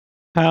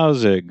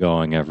How's it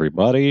going,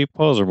 everybody?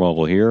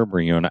 Pozermobil here,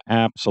 bringing you an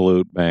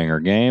absolute banger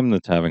game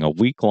that's having a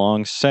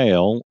week-long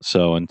sale,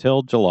 so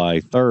until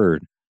July 3rd.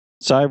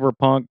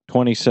 Cyberpunk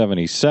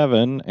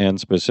 2077, and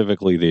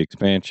specifically the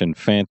expansion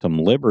Phantom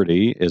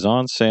Liberty, is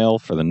on sale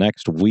for the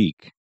next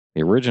week.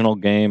 The original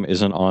game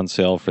isn't on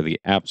sale for the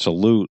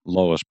absolute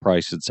lowest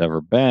price it's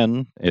ever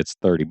been. It's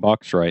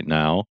 $30 right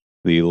now.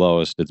 The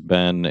lowest it's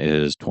been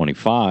is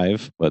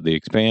 25, but the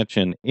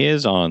expansion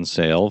is on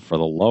sale for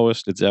the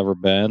lowest it's ever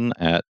been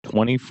at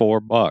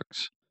 24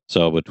 bucks.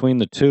 So between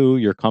the two,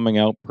 you're coming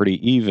out pretty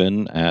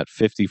even at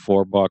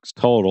 54 bucks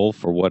total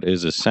for what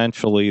is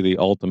essentially the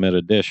Ultimate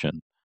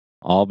Edition.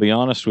 I'll be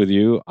honest with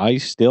you, I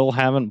still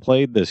haven't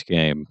played this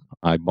game.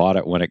 I bought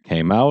it when it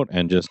came out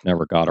and just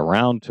never got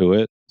around to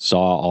it.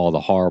 Saw all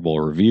the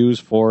horrible reviews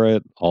for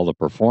it, all the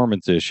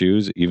performance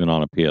issues, even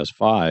on a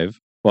PS5.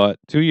 But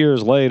 2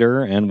 years later,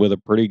 and with a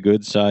pretty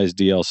good sized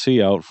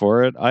DLC out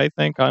for it, I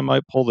think I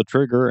might pull the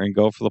trigger and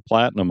go for the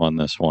platinum on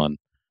this one.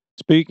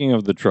 Speaking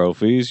of the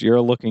trophies, you're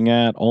looking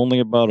at only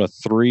about a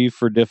 3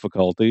 for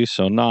difficulty,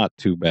 so not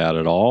too bad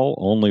at all.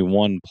 Only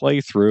one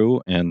playthrough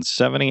and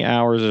 70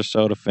 hours or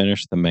so to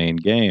finish the main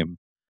game.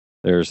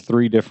 There's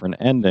 3 different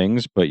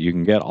endings, but you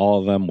can get all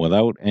of them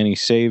without any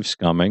save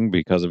scumming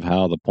because of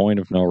how the point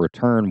of no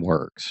return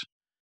works.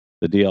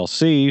 The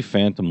DLC,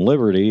 Phantom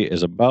Liberty,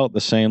 is about the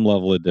same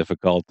level of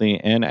difficulty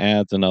and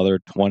adds another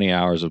 20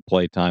 hours of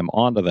playtime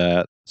onto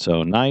that,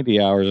 so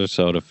 90 hours or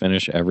so to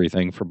finish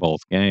everything for both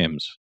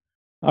games.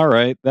 All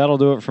right, that'll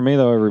do it for me,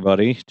 though,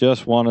 everybody.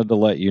 Just wanted to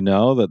let you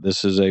know that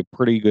this is a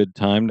pretty good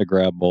time to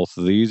grab both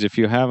of these if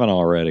you haven't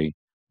already.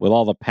 With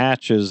all the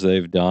patches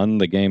they've done,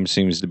 the game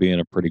seems to be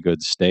in a pretty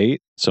good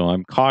state, so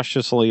I'm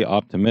cautiously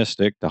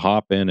optimistic to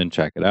hop in and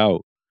check it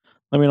out.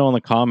 Let me know in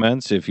the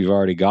comments if you've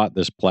already got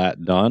this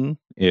plat done,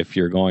 if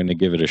you're going to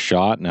give it a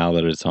shot now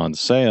that it's on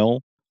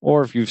sale,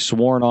 or if you've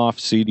sworn off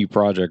CD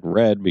Projekt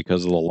Red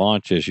because of the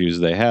launch issues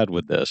they had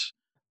with this.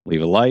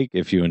 Leave a like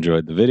if you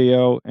enjoyed the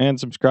video, and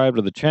subscribe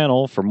to the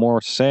channel for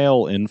more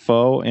sale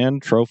info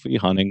and trophy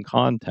hunting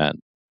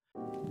content.